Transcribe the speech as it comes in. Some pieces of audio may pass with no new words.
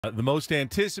The most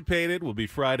anticipated will be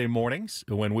Friday mornings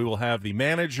when we will have the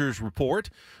manager's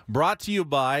report brought to you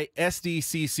by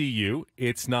SDCCU.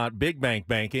 It's not big bank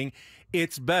banking,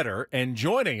 it's better. And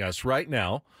joining us right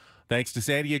now, thanks to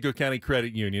San Diego County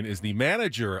Credit Union, is the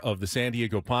manager of the San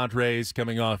Diego Padres,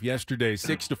 coming off yesterday's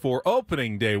 6-4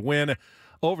 opening day win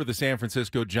over the San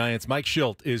Francisco Giants. Mike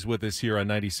Shildt is with us here on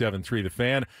 97.3 The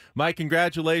Fan. Mike,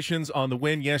 congratulations on the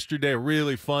win yesterday. A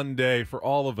really fun day for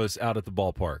all of us out at the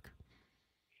ballpark.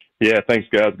 Yeah, thanks,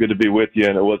 guys. Good to be with you,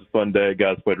 and it was a fun day.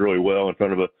 Guys played really well in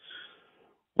front of a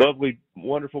lovely,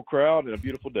 wonderful crowd and a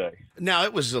beautiful day. Now,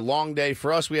 it was a long day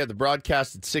for us. We had the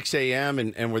broadcast at 6 a.m.,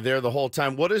 and we're there the whole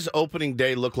time. What does opening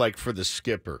day look like for the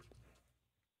skipper?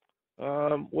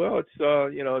 Well, it's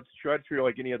it's try to treat it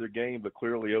like any other game, but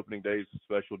clearly opening day is a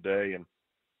special day, and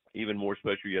even more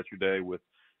special yesterday with,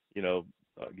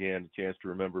 again, a chance to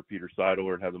remember Peter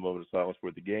Seidler and have the moment of silence for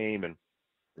the game and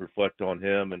reflect on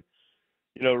him and,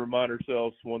 remind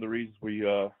ourselves one of the reasons we're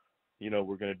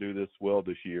going to do this well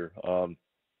this year.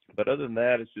 But other than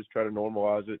that, it's just try to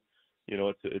normalize it.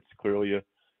 It's clearly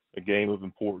a game of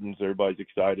importance. Everybody's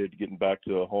excited. Getting back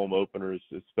to a home opener is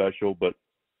special, but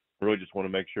really just want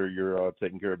to make sure you're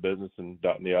taking care of business and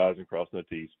dotting the I's and crossing the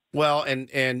T's. Well, and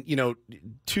a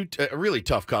really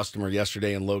tough customer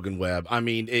yesterday in Logan Webb. I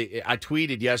mean, I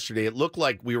tweeted yesterday, it looked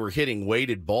like we were hitting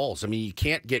weighted balls. I mean, you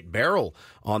can't get barrel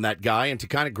on that guy, and to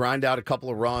kind of grind out a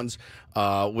couple of runs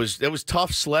was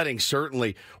tough sledding,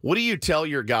 certainly. What do you tell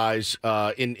your guys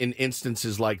in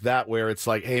instances like that where it's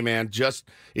like, hey, man,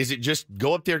 is it just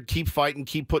go up there, keep fighting,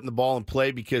 keep putting the ball in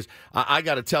play? Because I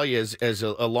got to tell you, as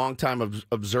a longtime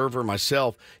observer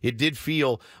myself, it did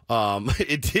feel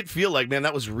like, man,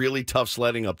 that was really tough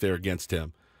sledding up there against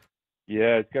him.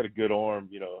 Yeah, it's got a good arm,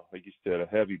 like you said, a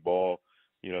heavy ball,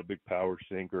 big power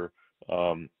sinker.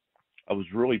 I was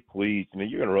really pleased.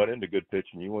 You're going to run into good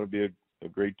pitching. You want to be a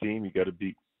great team, you got to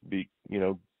be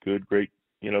good, great,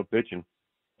 pitching.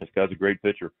 This guy's a great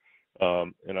pitcher.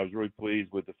 And I was really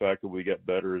pleased with the fact that we got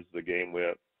better as the game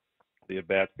went. The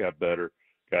at-bats got better.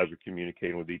 Guys were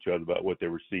communicating with each other about what they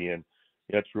were seeing.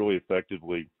 That's really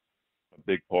effectively a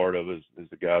big part of it is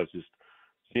the guys just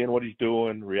seeing what he's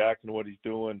doing, reacting to what he's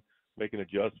doing, making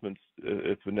adjustments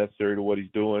if necessary to what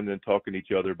he's doing, and talking to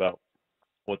each other about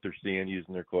what they're seeing,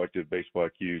 using their collective baseball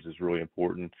IQs is really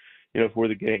important. For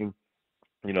the game,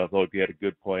 I thought we had a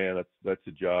good plan. That's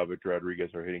the job. Victor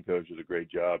Rodriguez, our hitting coach, did a great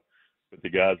job. But the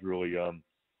guys really,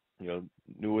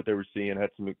 knew what they were seeing,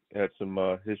 had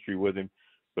some history with him,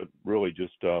 but really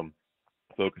just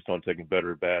focused on taking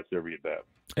better at-bats every at-bat.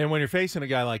 And when you're facing a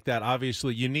guy like that,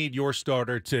 obviously you need your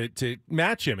starter to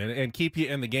match him and keep you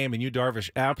in the game, and Yu Darvish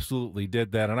absolutely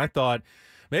did that. And I thought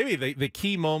maybe the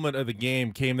key moment of the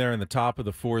game came there in the top of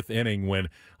the fourth inning when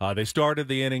they started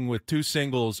the inning with two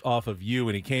singles off of Yu,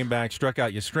 and he came back, struck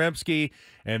out Yastrzemski,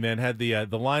 and then had the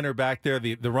liner back there,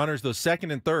 the runners, those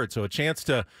second and third. So a chance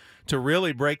to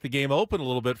really break the game open a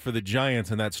little bit for the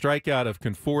Giants, and that strikeout of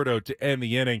Conforto to end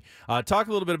the inning. Talk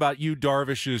a little bit about Yu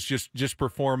Darvish's just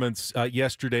performance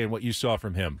yesterday and what you saw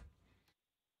from him.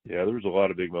 Yeah, there was a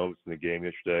lot of big moments in the game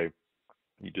yesterday.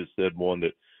 You just said one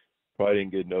that probably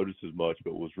didn't get noticed as much,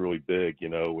 but was really big,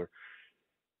 where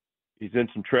he's in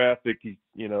some traffic.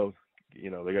 They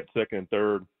got second and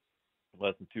third,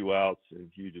 less than 2 outs,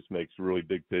 and he just makes really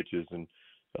big pitches. And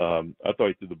I thought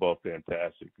he threw the ball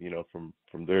fantastic, from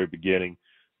the very beginning.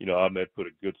 Ahmed put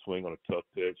a good swing on a tough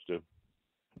pitch to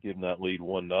give him that lead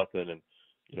 1-0. And,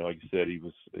 like you said,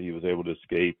 he was able to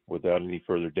escape without any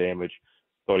further damage.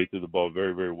 Thought he threw the ball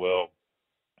very, very well.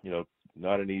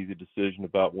 Not an easy decision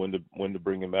about when to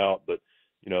bring him out, but,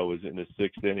 it was in the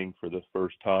sixth inning for the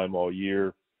first time all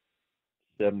year,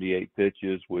 78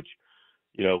 pitches, which,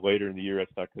 later in the year,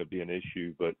 that's not going to be an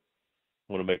issue, but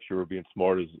want to make sure we're being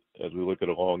smart as we look at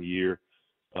a long year.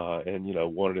 And,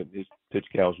 one of his pitch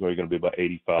count was going to be about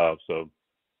 85. So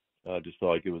I just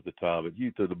felt like it was the time. But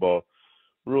he threw the ball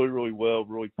really, really well,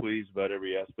 really pleased about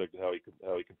every aspect of how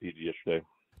he competed yesterday.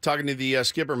 Talking to the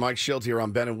skipper, Mike Shildt, here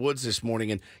on Ben and Woods this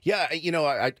morning. And, yeah,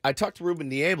 I talked to Ruben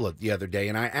Niebla the other day,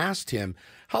 and I asked him,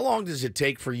 how long does it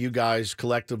take for you guys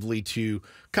collectively to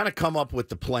kind of come up with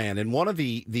the plan? And one of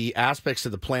the aspects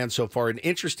of the plan so far, an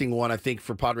interesting one, I think,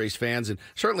 for Padres fans, and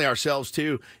certainly ourselves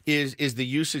too, is the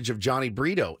usage of Johnny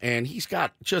Brito. And he's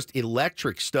got just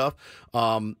electric stuff,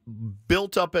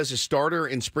 built up as a starter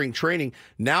in spring training,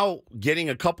 now getting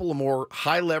a couple of more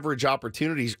high-leverage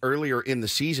opportunities earlier in the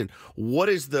season. What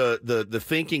is the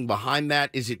thinking behind that?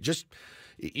 Is it just,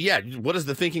 what is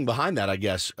the thinking behind that, I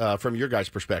guess, from your guys'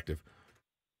 perspective?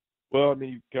 Well,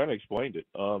 you kind of explained it.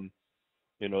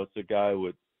 It's a guy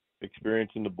with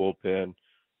experience in the bullpen,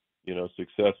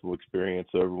 successful experience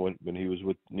over when he was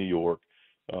with New York.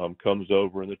 Comes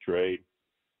over in the trade,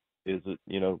 is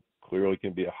clearly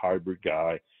can be a hybrid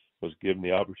guy. Was given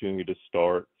the opportunity to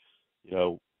start.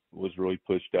 Was really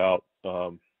pushed out.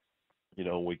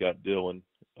 We got Dylan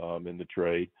in the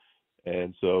trade,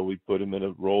 and so we put him in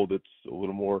a role that's a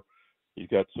little more. He's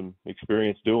got some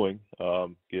experience doing.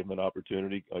 Give him an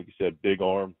opportunity. Like you said, big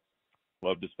arm.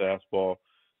 Loved his fastball.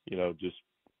 Just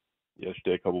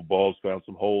yesterday, a couple balls found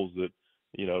some holes that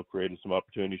created some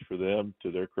opportunities for them,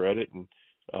 to their credit. And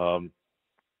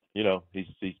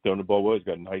he's thrown the ball well. He's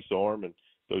got a nice arm and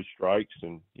those strikes,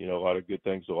 and a lot of good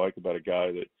things to like about a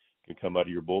guy that can come out of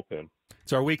your bullpen.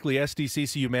 It's our weekly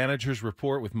SDCCU Managers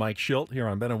Report with Mike Shildt here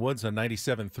on Ben and Woods on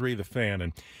 97.3 The Fan.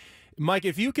 And Mike,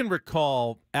 if you can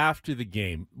recall after the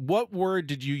game, what word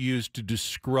did you use to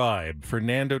describe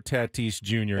Fernando Tatis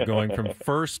Jr. going from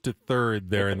first to third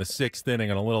there in the sixth inning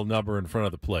on a little number in front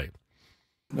of the plate?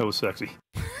 That was sexy.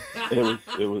 It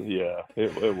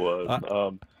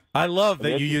was. I love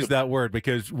that you use that word,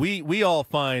 because we all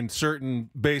find certain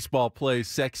baseball plays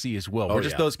sexy as well. We're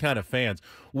just those kind of fans.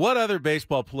 What other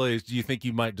baseball plays do you think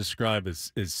you might describe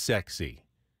as sexy,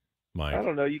 Mike? I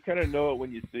don't know. You kind of know it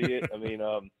when you see it. I mean,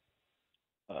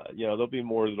 there'll be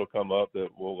more that'll come up that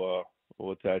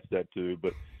we'll attach that to.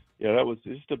 But that was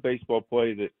just a baseball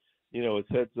play that it's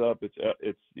heads up.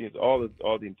 It's all the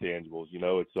intangibles.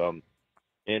 It's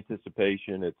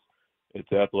anticipation.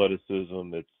 It's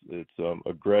athleticism. It's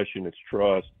aggression. It's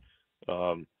trust.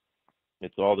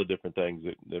 It's all the different things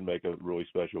that make a really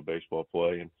special baseball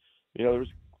play. And there was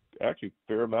actually a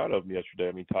fair amount of them yesterday.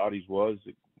 I mean, Tatis was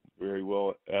very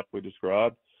well aptly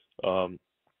described.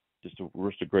 Just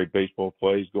a great baseball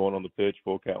plays, going on the pitch,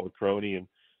 full count with Crony, and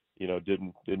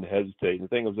didn't hesitate. And the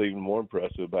thing that was even more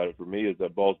impressive about it for me is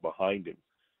that ball's behind him.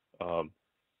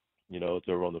 It's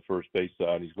over on the first base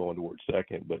side, and he's going towards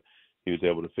second, but he was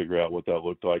able to figure out what that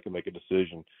looked like and make a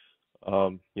decision.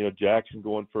 Jackson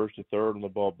going first to third on the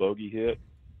ball bogey hit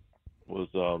was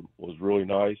really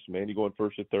nice. Manny going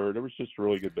first to third. There was just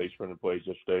really good base running plays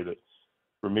yesterday that,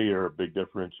 for me, are a big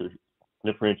differentiators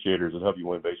that help you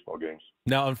win baseball games.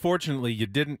 Now, unfortunately, you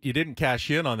didn't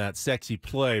cash in on that sexy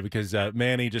play, because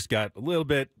Manny just got a little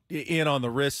bit in on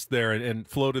the wrist there and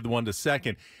floated the one to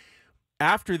second.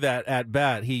 After that at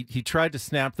bat, he tried to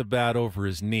snap the bat over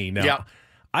his knee. Now,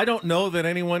 I don't know that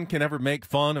anyone can ever make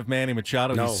fun of Manny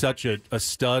Machado. No. He's such a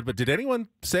stud. But did anyone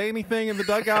say anything in the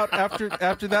dugout after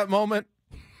that moment?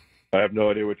 I have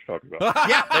no idea what you're talking about.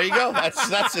 Yeah, there you go.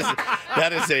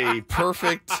 That is a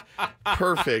perfect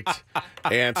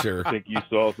answer. I think you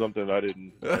saw something I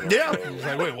didn't. Yeah. I was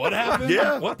like, wait, what happened?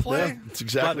 Yeah. What play? Yeah, that's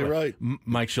exactly right.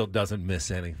 Mike Shildt doesn't miss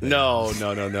anything. No.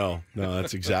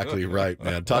 That's exactly right,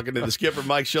 man. Talking to the skipper,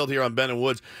 Mike Shildt, here on Ben and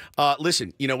Woods.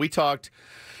 Listen, we talked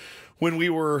when we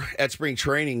were at spring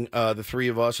training. The three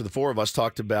of us, or the four of us,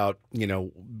 talked about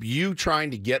you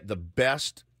trying to get the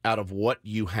best out of what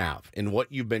you have and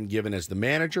what you've been given as the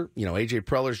manager. A.J.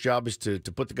 Preller's job is to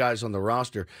put the guys on the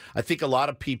roster. I think a lot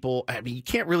of people, you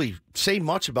can't really say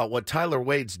much about what Tyler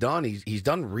Wade's done. He's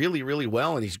done really, really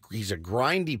well, and he's a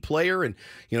grindy player, and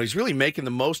he's really making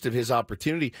the most of his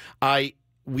opportunity.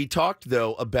 We talked,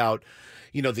 though, about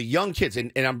the young kids,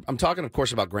 and I'm talking, of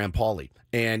course, about Graham Pauley,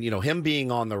 and him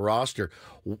being on the roster.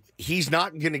 He's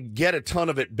not going to get a ton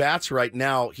of at-bats right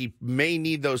now. He may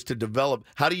need those to develop.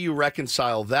 How do you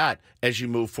reconcile that as you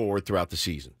move forward throughout the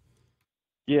season?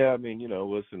 Yeah, I mean,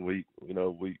 listen, we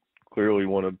clearly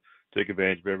want to take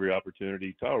advantage of every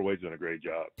opportunity. Tyler Wade's done a great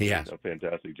job. He has a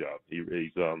fantastic job. He's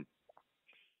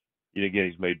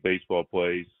he's made baseball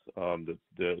plays. Our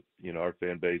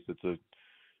fan base, it's a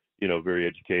very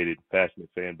educated, passionate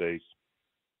fan base,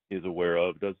 is aware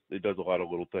of. It does a lot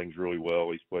of little things really well.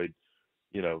 He's played,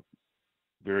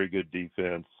 very good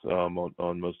defense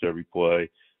on most every play.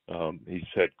 He's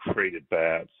had great at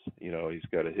bats. He's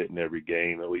got a hit in every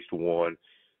game, at least one.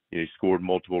 He scored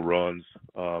multiple runs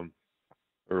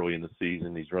early in the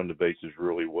season. He's run the bases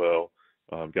really well.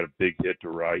 Got a big hit to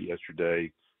right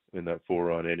yesterday in that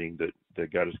 4-run inning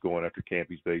that got us going after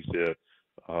Campy's base hit.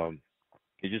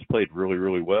 He just played really,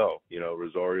 really well.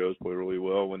 Rosario's played really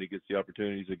well when he gets the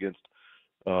opportunities against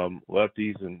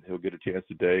lefties, and he'll get a chance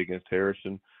today against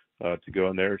Harrison to go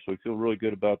in there. So we feel really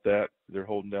good about that. They're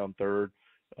holding down third,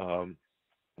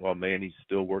 while Manny's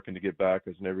still working to get back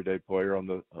as an everyday player on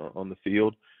the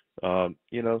field. So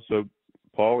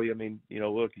Paulie,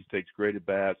 look, he takes great at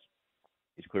bats.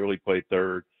 He's clearly played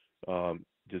third.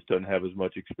 Just doesn't have as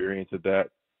much experience at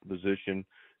that position,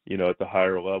 at the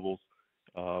higher levels.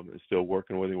 Is still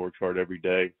working with him, works hard every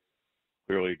day.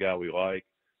 Clearly a guy we like.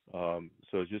 So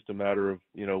it's just a matter of,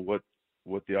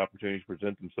 what the opportunities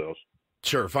present themselves.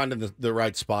 Sure, finding the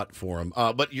right spot for him.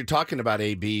 But you're talking about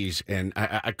ABs, and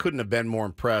I couldn't have been more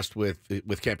impressed with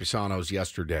Campusano's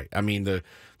yesterday. I mean, the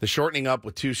shortening up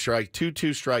with two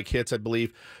two-strike hits, I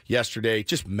believe, yesterday,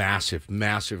 just massive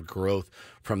growth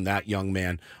from that young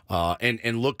man,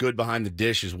 and look good behind the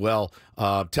dish as well.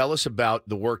 Tell us about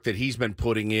the work that he's been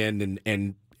putting in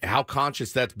and how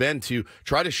conscious that's been to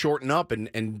try to shorten up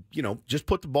and just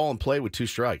put the ball in play with 2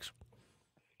 strikes.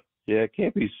 Yeah,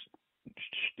 Campy's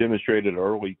demonstrated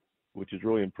early, which is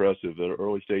really impressive, at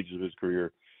early stages of his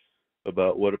career,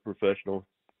 about what a professional,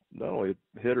 not only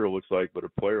a hitter looks like, but a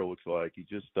player looks like. He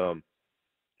just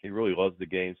he really loves the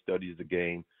game, studies the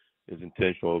game, is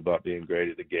intentional about being great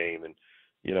at the game, and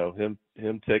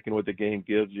him taking what the game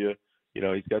gives you.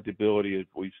 He's got the ability, as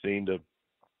we've seen, to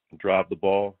drive the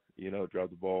ball in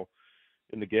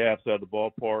the gaps out of the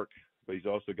ballpark, but he's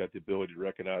also got the ability to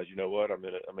recognize, what, I'm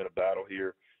in a battle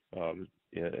here. And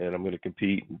I'm going to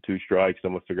compete in 2 strikes.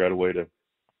 I'm going to figure out a way to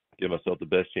give myself the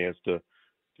best chance to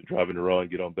drive in a run,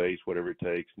 get on base, whatever it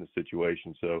takes in the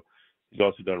situation. So he's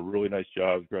also done a really nice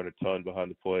job. He's grown a ton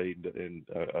behind the plate, and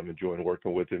I'm enjoying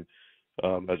working with him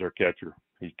as our catcher.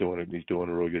 He's doing a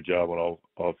really good job on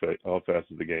all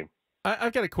facets of the game.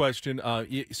 I've got a question.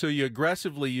 So you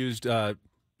aggressively used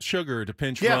Sugar to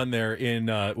pinch run there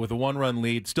with a 1-run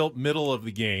lead, still middle of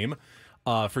the game.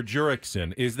 For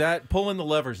Jurickson, is that pulling the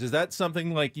levers? Is that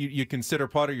something like you consider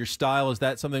part of your style? Is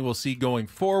that something we'll see going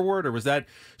forward, or was that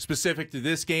specific to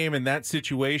this game and that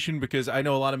situation? Because I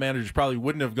know a lot of managers probably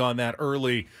wouldn't have gone that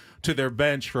early to their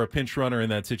bench for a pinch runner in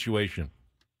that situation.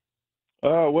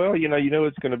 Well,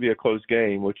 it's going to be a close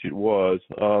game, which it was.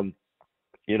 I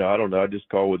don't know. I just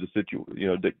call what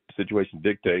the situation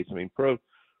dictates. I mean, Pro's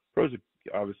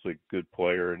obviously a good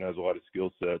player and has a lot of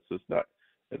skill sets. So it's not.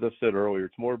 As I said earlier,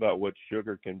 it's more about what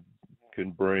Sugar can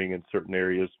bring in certain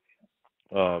areas,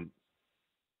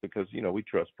 because we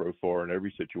trust Pro far in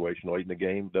every situation. Late in the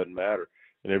game doesn't matter,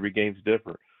 and every game's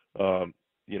different. But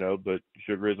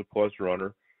Sugar is a plus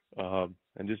runner, and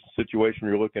just the situation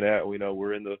you're looking at, we know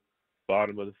we're in the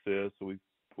bottom of the 5th, so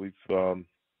we've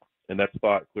and that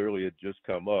spot clearly had just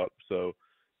come up. So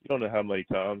you don't know how many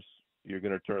times you're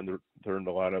going to turn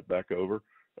the lineup back over.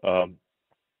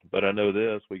 But I know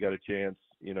this: we got a chance,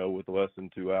 with less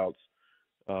than 2 outs,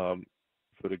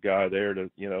 for the guy there to,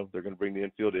 they're going to bring the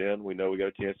infield in. We know we got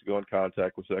a chance to go in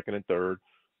contact with second and third,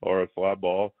 or a fly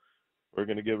ball. We're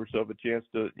going to give ourselves a chance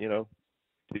to,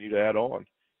 continue to add on.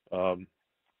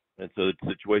 And so the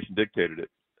situation dictated it,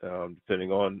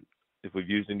 depending on if we've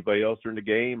used anybody else during the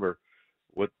game, or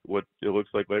what it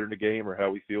looks like later in the game, or how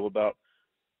we feel about,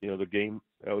 the game,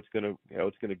 how it's going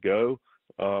to go.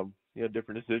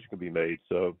 Different decisions can be made.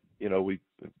 So, you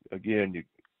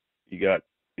got,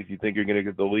 if you think you're going to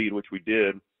get the lead, which we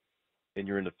did, and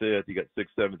you're in the 5th, you got 6th,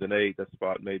 7th, and 8th, that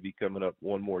spot may be coming up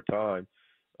one more time.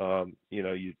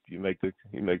 You make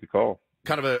the call.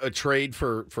 Kind of a trade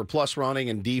for plus running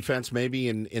and defense maybe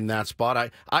in that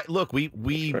spot. I look, we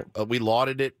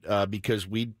lauded it because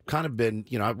we'd kind of been,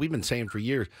 we've been saying for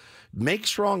years, make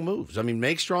strong moves. I mean,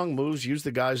 make strong moves, use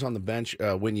the guys on the bench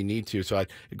when you need to. So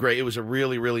great. It was a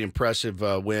really, really impressive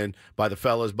win by the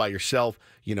fellas, by yourself,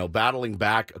 battling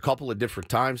back a couple of different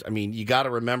times. I mean, you got to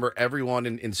remember, everyone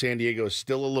in San Diego is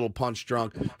still a little punch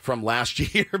drunk from last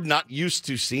year, not used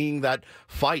to seeing that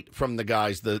fight from the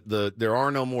guys. There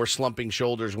are no more slumping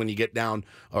shoulders when you get down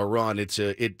a run.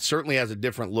 It certainly has a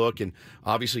different look, and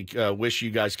obviously wish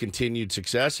you guys continued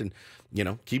success, and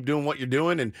keep doing what you're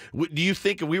doing. And do you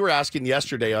think, we were asking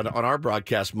yesterday on our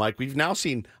broadcast, Mike,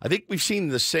 I think we've seen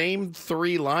the same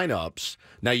 3 lineups.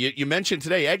 Now, you mentioned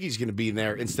today Eggy's going to be in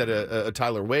there instead of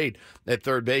Tyler Wade at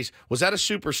third base. Was that a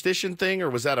superstition thing, or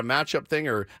was that a matchup thing,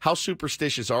 or how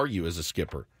superstitious are you as a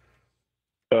skipper?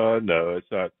 No,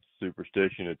 it's not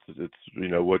superstition. It's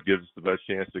what gives us the best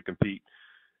chance to compete,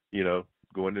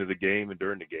 going into the game and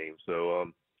during the game.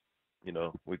 So,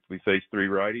 we faced 3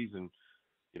 righties, and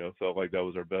felt like that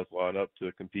was our best lineup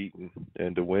to compete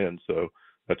and to win. So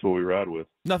that's what we ride with.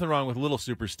 Nothing wrong with a little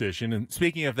superstition. And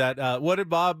speaking of that, what did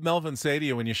Bob Melvin say to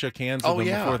you when you shook hands with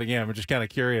him before the game? I'm just kind of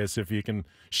curious if you can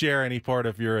share any part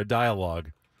of your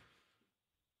dialogue.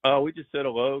 We just said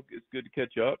hello. It's good to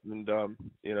catch up, and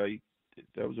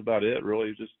that was about it. Really, it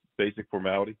was just basic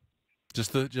formality.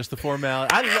 Just the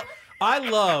formality. I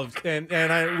loved, and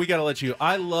we got to let you.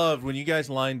 I loved when you guys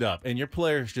lined up, and your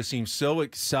players just seemed so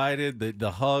excited.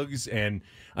 The hugs, and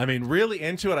I mean, really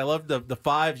into it. I loved the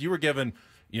fives. You were giving,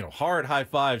 hard high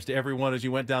fives to everyone as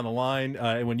you went down the line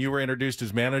when you were introduced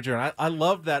as manager. And I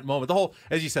loved that moment.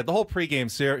 As you said, the whole pregame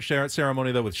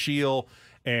ceremony though with Shildt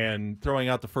and throwing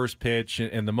out the first pitch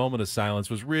and the moment of silence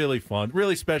was really fun.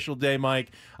 Really special day,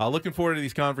 Mike. Looking forward to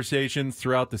these conversations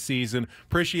throughout the season.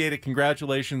 Appreciate it.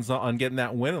 Congratulations on getting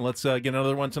that win, and let's get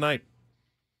another one tonight.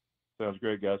 Sounds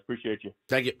great, guys. Appreciate you.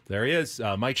 Thank you. There he is.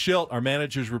 Mike Shildt, our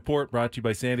manager's report, brought to you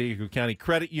by San Diego County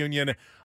Credit Union.